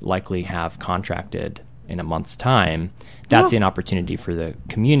could likely have contracted in a month's time, that's an opportunity for the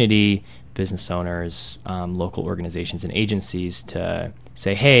community, business owners, local organizations and agencies to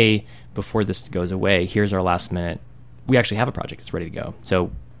say, hey, before this goes away, here's our last minute. We actually have a project that's ready to go. So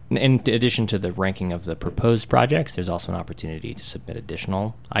in addition to the ranking of the proposed projects, there's also an opportunity to submit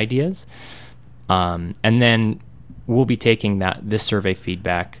additional ideas. And then we'll be taking this survey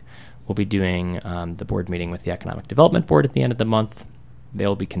feedback. We'll be doing the board meeting with the Economic Development Board at the end of the month.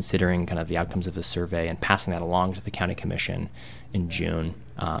 They'll be considering kind of the outcomes of the survey and passing that along to the county commission in June.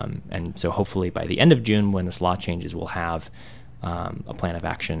 And so hopefully by the end of June, when this law changes, we'll have a plan of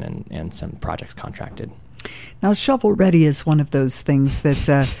action and some projects contracted. Now, shovel ready is one of those things that's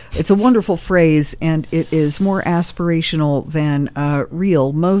it's a wonderful phrase, and it is more aspirational than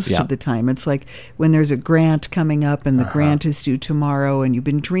real most of the time. It's like when there's a grant coming up and the grant is due tomorrow, and you've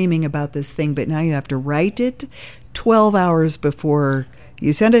been dreaming about this thing, but now you have to write it 12 hours before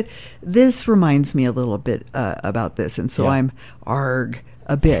you send it. This reminds me a little bit about this, and so I'm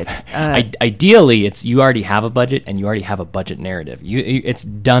a bit. Ideally, it's you already have a budget and you already have a budget narrative. It's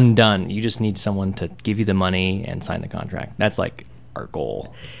done. You just need someone to give you the money and sign the contract. That's like our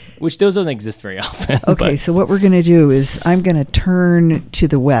goal, which those don't exist very often. Okay, so what we're going to do is I'm going to turn to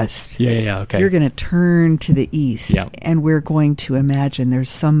the west. Yeah, okay. You're going to turn to the east, and we're going to imagine there's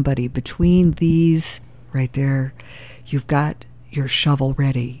somebody between these right there. You've got your shovel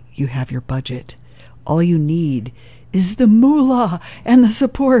ready. You have your budget. All you need is the moolah and the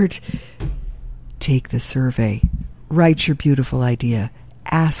support. Take the survey. Write your beautiful idea.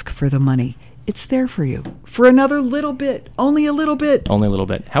 Ask for the money. It's there for you for another little bit. Only a little bit. Only a little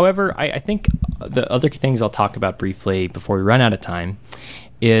bit. However, I think the other things I'll talk about briefly before we run out of time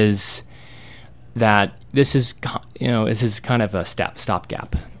is that this is kind of a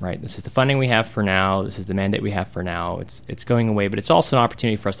stopgap, right? This is the funding we have for now. This is the mandate we have for now. It's going away, but it's also an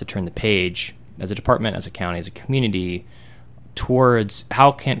opportunity for us to turn the page as a department, as a county, as a community, towards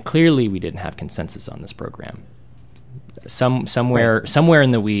clearly we didn't have consensus on this program. Somewhere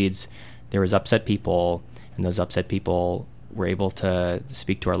in the weeds, there was upset people, and those upset people were able to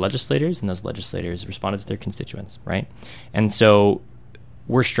speak to our legislators, and those legislators responded to their constituents, right? And so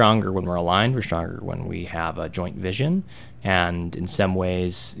we're stronger when we're aligned. We're stronger when we have a joint vision. And in some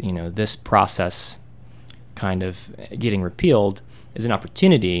ways, this process kind of getting repealed is an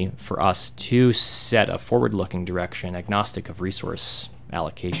opportunity for us to set a forward-looking direction, agnostic of resource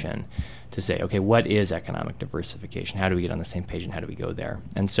allocation, to say, okay, what is economic diversification? How do we get on the same page, and how do we go there?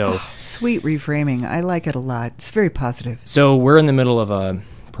 And so, sweet reframing. I like it a lot. It's very positive. So we're in the middle of a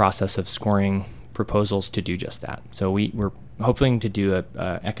process of scoring proposals to do just that. So we're hoping to do a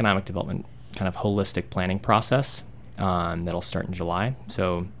economic development kind of holistic planning process that'll start in July.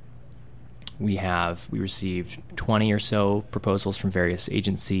 So we received 20 or so proposals from various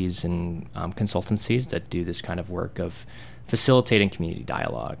agencies and consultancies that do this kind of work of facilitating community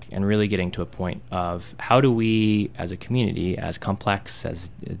dialogue and really getting to a point of how do we, as a community, as complex, as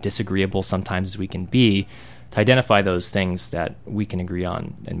disagreeable sometimes as we can be, to identify those things that we can agree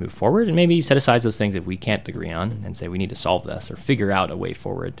on and move forward, and maybe set aside those things that we can't agree on and say we need to solve this or figure out a way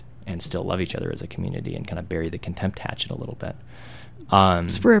forward and still love each other as a community and kind of bury the contempt hatchet a little bit.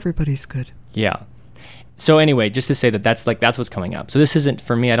 It's for everybody's good. Yeah. So anyway, just to say that's what's coming up. So this isn't,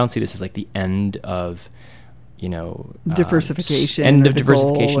 for me, I don't see this as like the end of, diversification. End of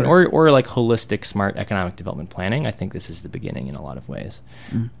diversification or like holistic, smart economic development planning. I think this is the beginning in a lot of ways.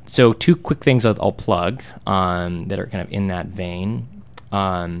 So two quick things I'll plug that are kind of in that vein.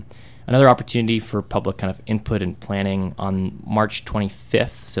 Another opportunity for public kind of input and planning on March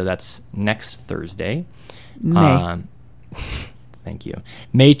 25th. So that's next Thursday. May. Thank you.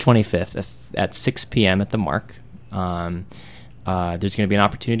 May 25th at 6 p.m. at the Mark. There's going to be an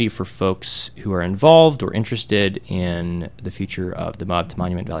opportunity for folks who are involved or interested in the future of the Moab to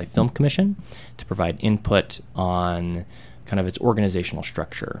Monument Valley Film Commission to provide input on kind of its organizational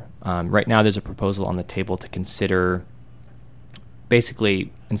structure. Right now there's a proposal on the table to consider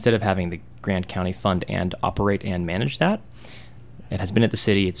basically, instead of having the Grand County Fund and operate and manage that, it has been at the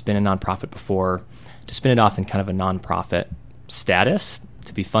city, it's been a nonprofit before, to spin it off in kind of a nonprofit status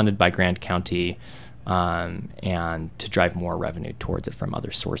to be funded by Grand County and to drive more revenue towards it from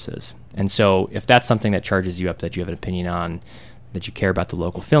other sources. And so if that's something that charges you up, that you have an opinion on, that you care about the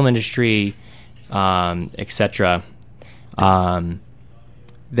local film industry, etc., then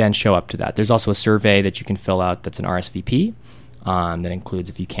show up to that. There's also a survey that you can fill out that's an RSVP that includes,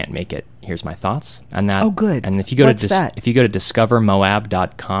 if you can't make it, here's my thoughts on that. Oh, good. And if you go to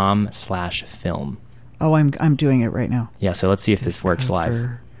discovermoab.com/film. Oh, I'm doing it right now. Yeah, so let's see if this works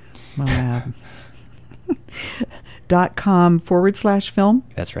live. Moab. .com/film.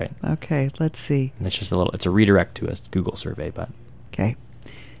 That's right. Okay, let's see. And it's just it's a redirect to a Google survey, but okay.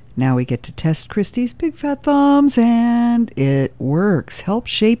 Now we get to test Christy's big fat thumbs, and it works. Help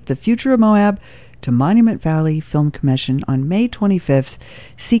shape the future of Moab to Monument Valley Film Commission on May 25th,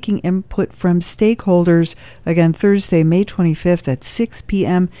 seeking input from stakeholders. Again, Thursday, May 25th at 6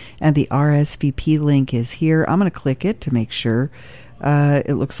 p.m., and the RSVP link is here. I'm going to click it to make sure.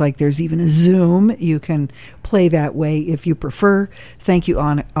 It looks like there's even a Zoom. You can play that way if you prefer. Thank you,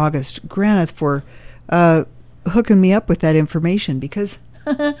 August Granath, for hooking me up with that information, because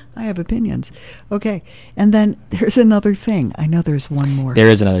I have opinions. Okay. And then there's another thing. I know there's one more. There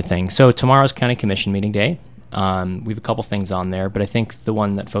is another thing. So tomorrow's County Commission meeting day. We have a couple things on there, but I think the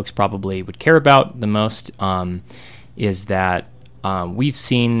one that folks probably would care about the most is that we've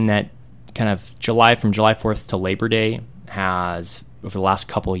seen that kind of from July 4th to Labor Day has, over the last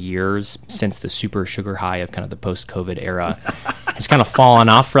couple of years, since the super sugar high of kind of the post-COVID era, has kind of fallen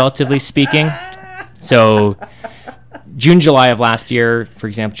off, relatively speaking. So June, July of last year, for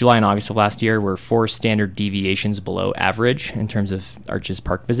example, July and August of last year were 4 standard deviations below average in terms of Arches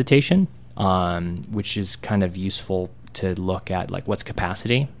Park visitation, which is kind of useful to look at, like, what's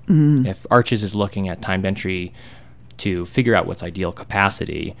capacity. Mm-hmm. If Arches is looking at timed entry to figure out what's ideal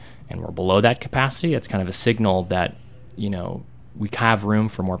capacity, and we're below that capacity, it's kind of a signal that, you know, we have room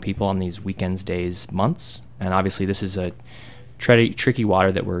for more people on these weekends, days, months. And obviously this is a tricky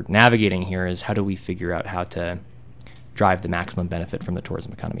water that we're navigating here, is how do we figure out how to drive the maximum benefit from the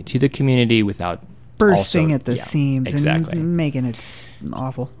tourism economy to the community without bursting at the seams exactly. and making it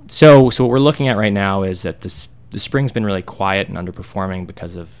awful. So what we're looking at right now is that the spring's been really quiet and underperforming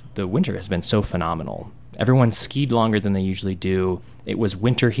because of the winter has been so phenomenal. Everyone skied longer than they usually do. It was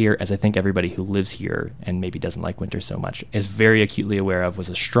winter here, as I think everybody who lives here and maybe doesn't like winter so much is very acutely aware of, was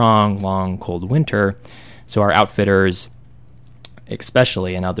a strong, long, cold winter. So our outfitters,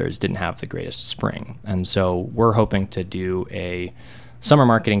 especially, and others, didn't have the greatest spring. And so we're hoping to do a summer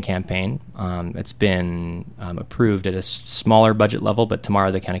marketing campaign. It's been approved at a smaller budget level, but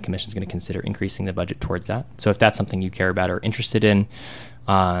tomorrow the county commission is going to consider increasing the budget towards that. So if that's something you care about or interested in,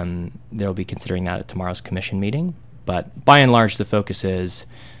 they'll be considering that at tomorrow's commission meeting. But by and large, the focus is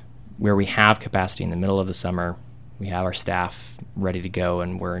where we have capacity in the middle of the summer, we have our staff ready to go,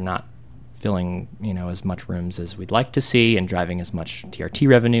 and we're not filling, as much rooms as we'd like to see, and driving as much TRT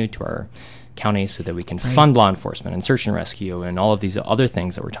revenue to our county so that we can fund law enforcement and search and rescue and all of these other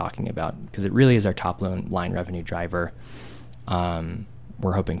things that we're talking about, because it really is our top line revenue driver.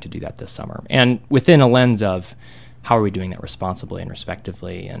 We're hoping to do that this summer, and within a lens of how are we doing that responsibly and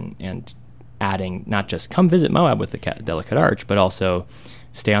respectively, and adding not just come visit Moab with the Delicate Arch, but also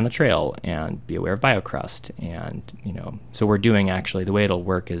stay on the trail and be aware of biocrust. And, so we're doing, actually, the way it'll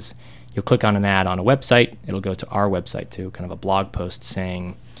work is you'll click on an ad on a website. It'll go to our website too, kind of a blog post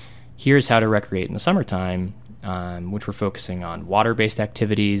saying, here's how to recreate in the summertime, which we're focusing on water-based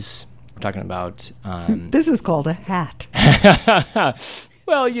activities. We're talking about... this is called a hat.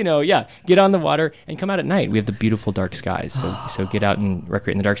 Well, get on the water and come out at night. We have the beautiful dark skies. So get out and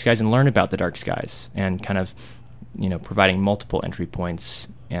recreate in the dark skies and learn about the dark skies, and kind of, providing multiple entry points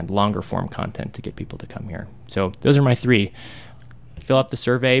and longer form content to get people to come here. So those are my 3. Fill out the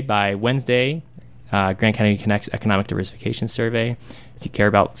survey by Wednesday, Grand County Connect's Economic Diversification Survey. If you care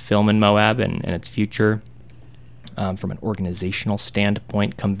about film in Moab and its future, from an organizational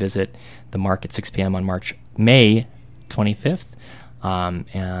standpoint, come visit the Mark at 6 p.m. on May 25th.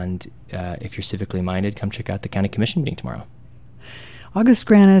 And if you're civically minded, come check out the county commission meeting tomorrow. August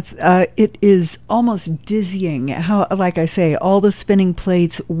Granath, it is almost dizzying how, like I say, all the spinning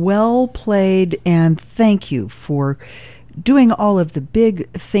plates, well played, and thank you for doing all of the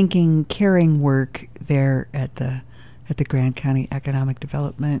big thinking, caring work there at the Grand County Economic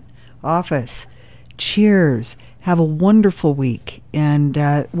Development Office. Cheers. Have a wonderful week, and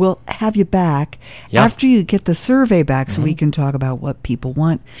we'll have you back after you get the survey back, so we can talk about what people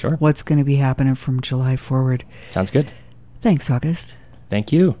want, what's going to be happening from July forward. Sounds good. Thanks, August.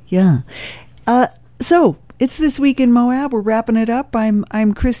 Thank you. Yeah. So it's This Week in Moab. We're wrapping it up.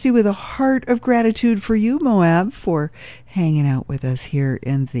 I'm Christy with a heart of gratitude for you, Moab, for hanging out with us here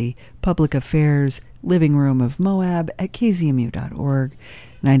in the Public Affairs living room of Moab at kzmu.org.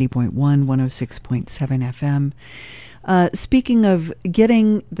 90.1, 106.7 FM. Speaking of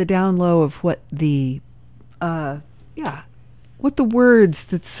getting the down low of what the words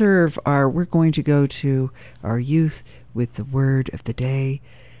that serve are, we're going to go to our youth with the word of the day.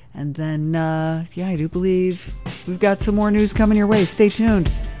 And then, I do believe we've got some more news coming your way. Stay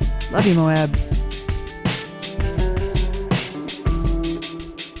tuned. Love you, Moab.